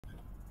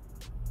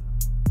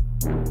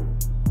Okay,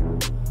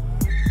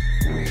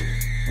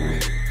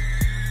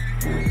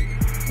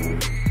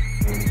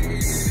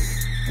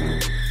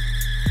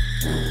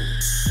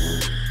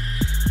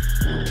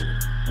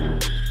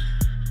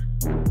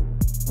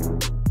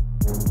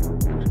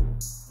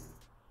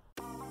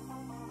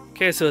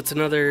 so it's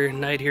another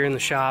night here in the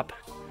shop,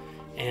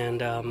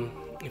 and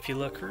if you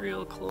look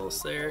real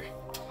close there,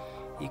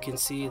 you can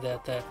see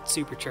that that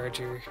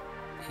supercharger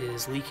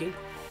is leaking.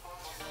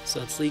 So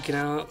it's leaking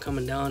out,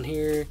 coming down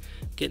here,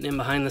 getting in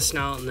behind the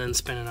snout, and then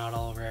spinning out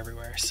all over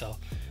everywhere. So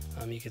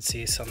you can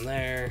see some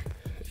there,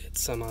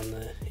 it's some on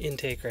the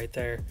intake right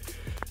there.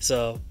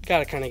 So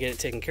gotta kind of get it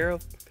taken care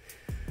of.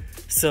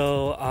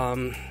 So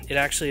it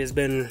actually has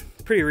been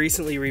pretty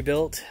recently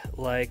rebuilt,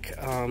 like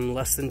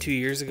less than 2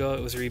 years ago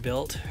it was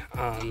rebuilt.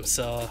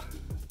 So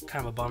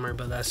kind of a bummer,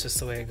 but that's just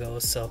the way it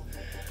goes. So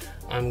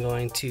I'm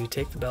going to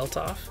take the belt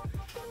off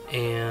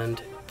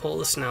and pull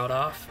the snout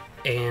off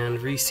and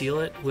reseal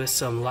it with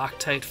some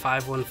Loctite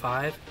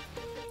 515,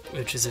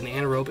 which is an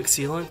anaerobic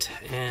sealant,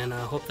 and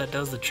I hope that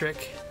does the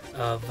trick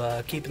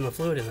of keeping the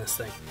fluid in this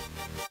thing.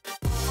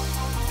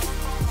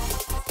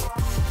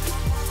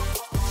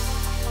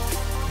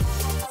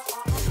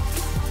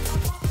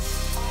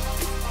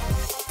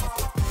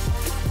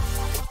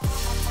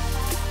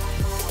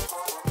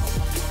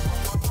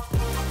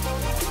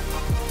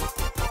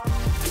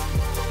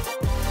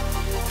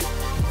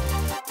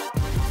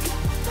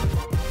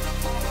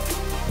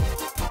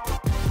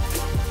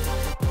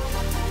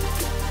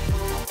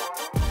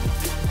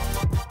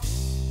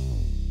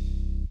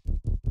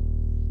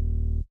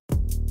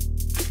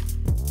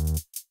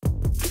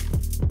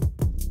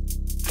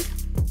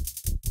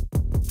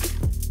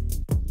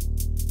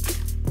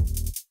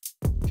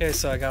 Okay,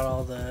 so I got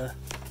all the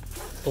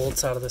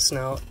bolts out of the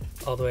snout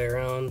all the way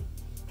around,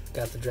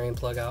 got the drain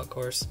plug out, of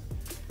course,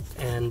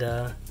 and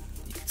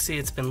you can see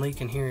it's been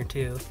leaking here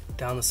too,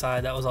 down the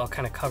side. That was all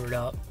kind of covered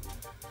up.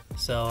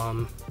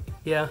 So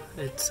yeah,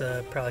 it's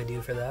probably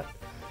due for that.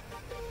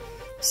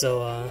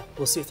 So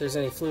we'll see if there's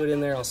any fluid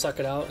in there. I'll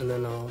suck it out, and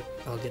then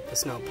I'll get the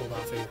snout pulled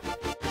off here.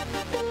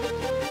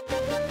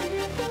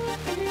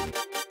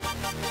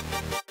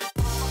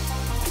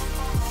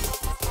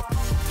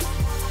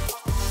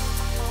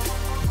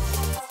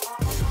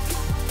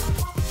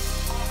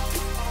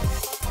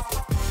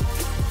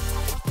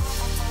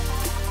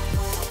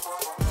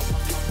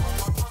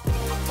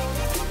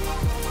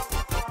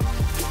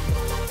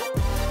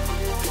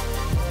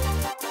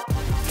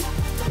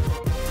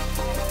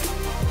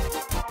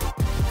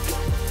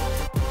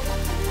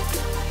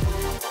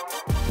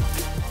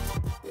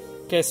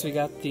 Okay, so we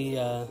got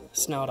the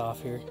snout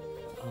off here.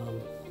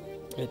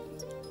 It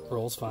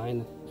rolls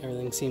fine,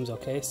 everything seems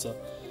okay, so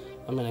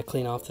I'm going to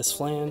clean off this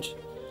flange,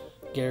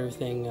 get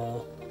everything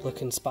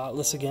looking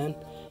spotless again,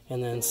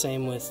 and then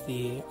same with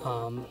the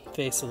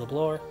face of the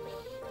blower,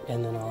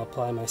 and then I'll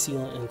apply my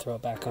sealant and throw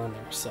it back on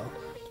there. So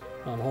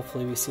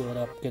hopefully we seal it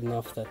up good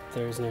enough that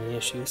there isn't any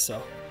issues,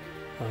 so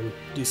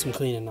do some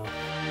cleaning now.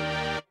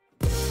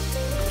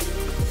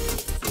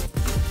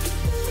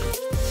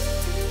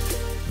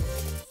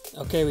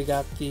 Okay, we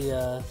got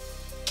the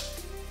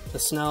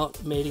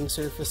snout mating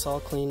surface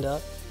all cleaned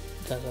up.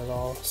 Got it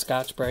all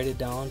scotch brighted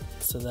down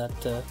so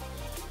that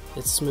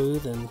it's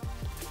smooth and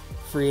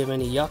free of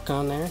any yuck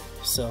on there.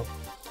 So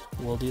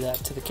we'll do that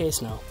to the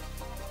case now.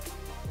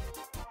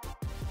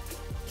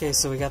 Okay,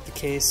 so we got the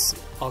case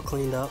all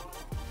cleaned up,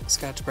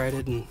 scotch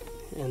brighted and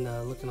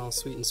looking all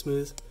sweet and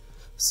smooth.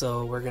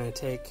 So we're going to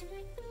take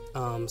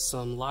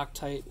some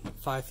Loctite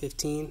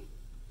 515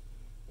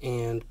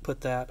 and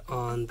put that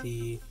on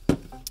the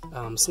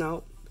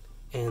snout,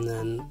 and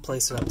then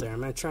place it up there. I'm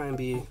going to try and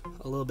be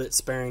a little bit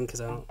sparing because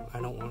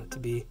I don't want it to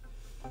be,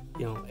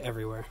 you know,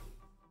 everywhere.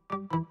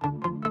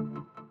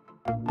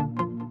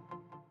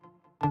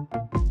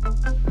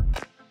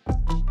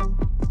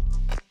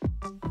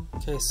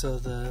 Okay, so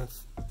the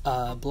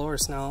blower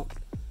snout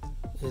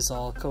is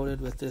all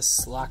coated with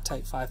this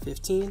Loctite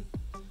 515,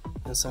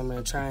 and so I'm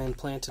going to try and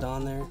plant it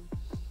on there.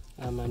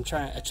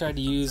 I tried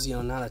to use, you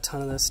know, not a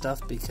ton of this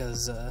stuff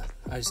because I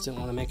just didn't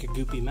want to make a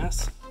goopy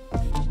mess.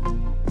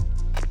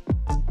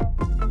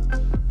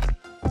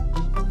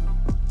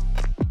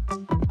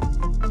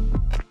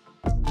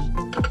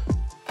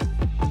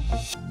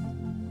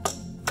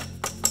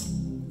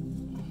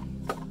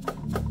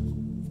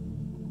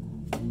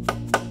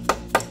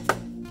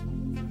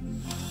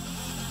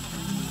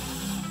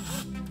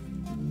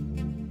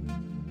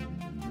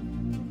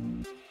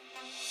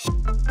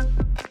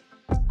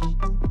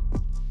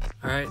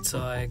 Alright,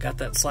 so I got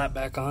that slap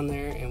back on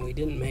there and we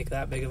didn't make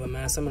that big of a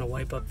mess. I'm going to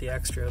wipe up the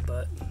extra,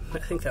 but I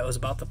think that was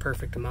about the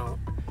perfect amount.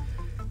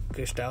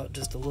 Gushed out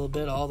just a little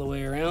bit all the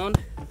way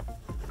around.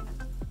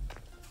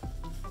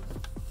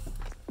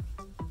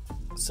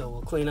 So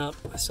we'll clean up.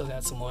 I still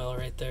got some oil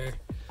right there.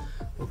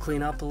 We'll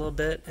clean up a little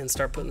bit and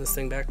start putting this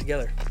thing back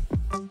together.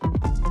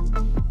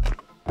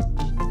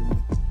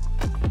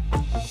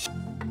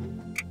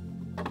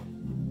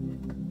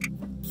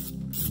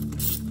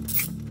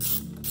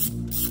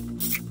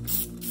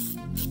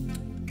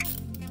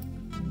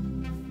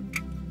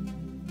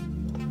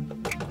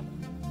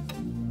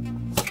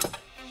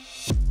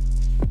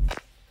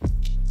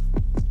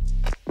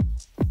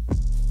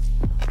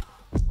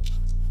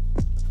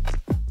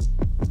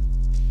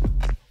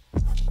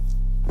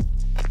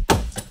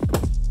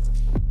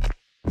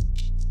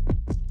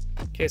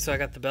 Okay, so I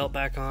got the belt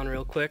back on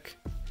real quick,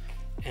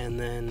 and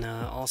then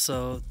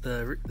also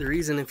the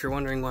reason, if you're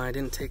wondering why I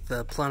didn't take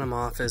the plenum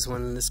off, is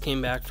when this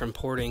came back from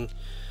porting,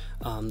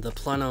 the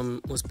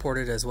plenum was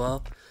ported as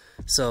well.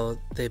 So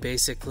they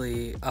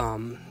basically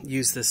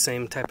use the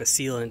same type of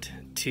sealant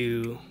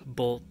to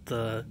bolt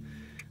the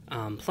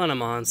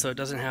plenum on, so it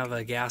doesn't have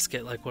a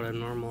gasket like what a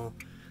normal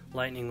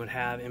Lightning would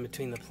have in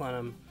between the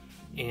plenum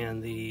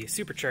and the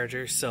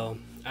supercharger. So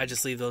I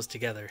just leave those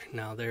together.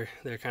 Now they're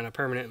kind of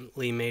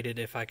permanently mated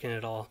if I can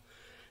at all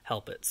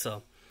help it.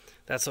 So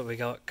that's what we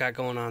got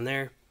going on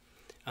there.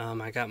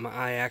 I got my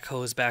IAC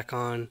hose back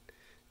on,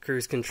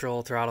 cruise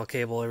control, throttle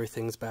cable,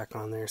 everything's back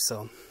on there.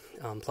 So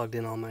plugged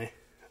in all my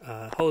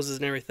hoses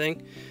and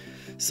everything.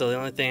 So the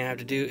only thing I have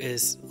to do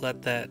is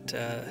let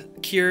that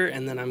cure,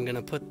 and then I'm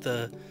gonna put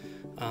the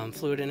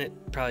fluid in it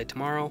probably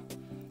tomorrow,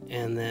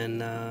 and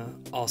then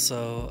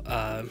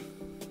also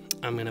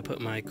I'm gonna put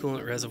my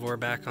coolant reservoir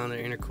back on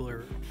there,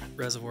 intercooler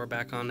reservoir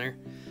back on there,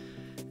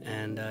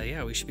 and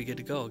yeah, we should be good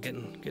to go.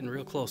 Getting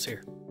real close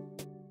here.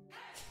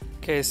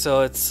 Okay,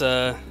 so it's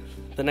the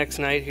next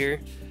night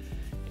here,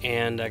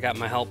 and I got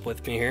my help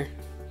with me here,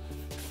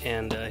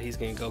 and he's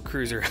gonna go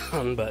cruise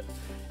around. But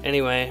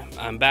anyway,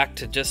 I'm back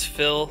to just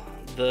fill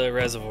the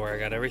reservoir. I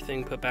got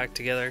everything put back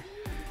together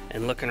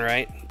and looking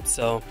right.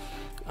 So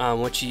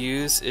what you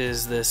use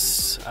is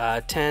this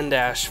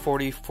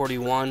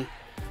 10-4041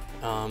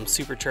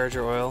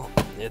 Supercharger oil.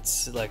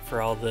 It's like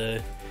for all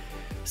the,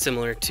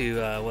 similar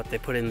to what they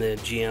put in the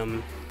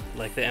GM,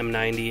 like the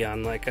M90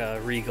 on like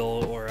a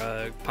Regal or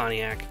a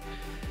Pontiac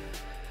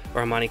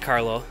or a Monte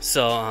Carlo.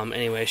 So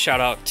anyway, shout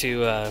out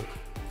to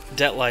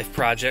Debt Life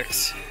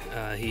Projects.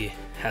 He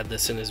had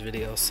this in his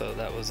video, so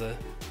that was a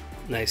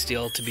nice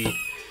deal to be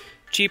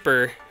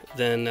cheaper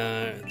than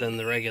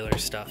the regular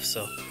stuff.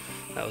 So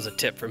that was a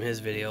tip from his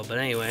video. But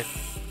anyway,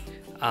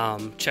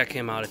 check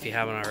him out if you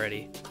haven't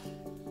already.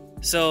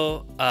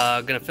 So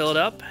I'm gonna fill it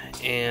up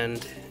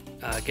and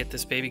get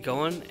this baby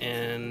going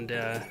and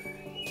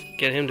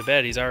get him to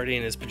bed. He's already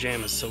in his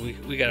pajamas, so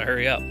we gotta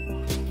hurry up.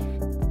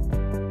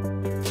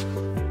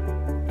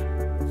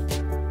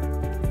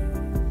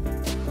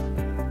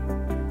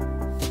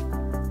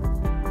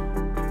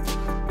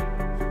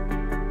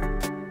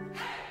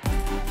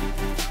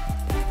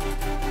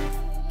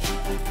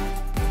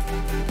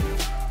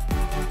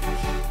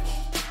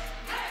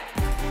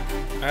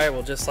 Alright,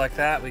 well, just like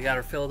that, we got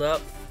her filled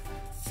up.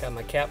 Got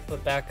my cap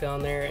put back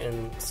on there,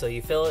 and so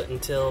you fill it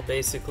until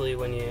basically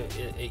when you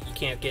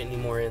can't get any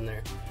more in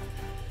there.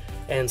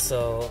 And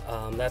so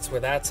that's where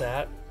that's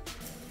at.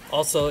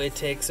 Also, it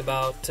takes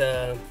about,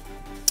 I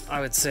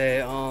would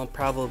say,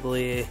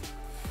 probably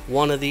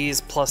one of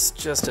these plus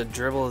just a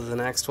dribble of the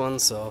next one.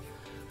 So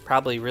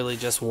probably really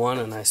just one,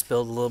 and I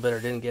spilled a little bit or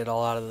didn't get it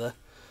all out of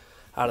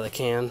the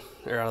can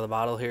or out of the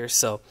bottle here.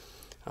 So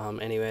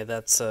anyway,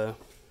 that's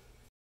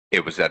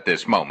It was at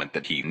this moment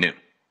that he knew.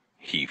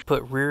 He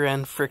put rear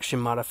end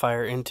friction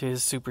modifier into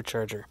his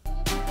supercharger.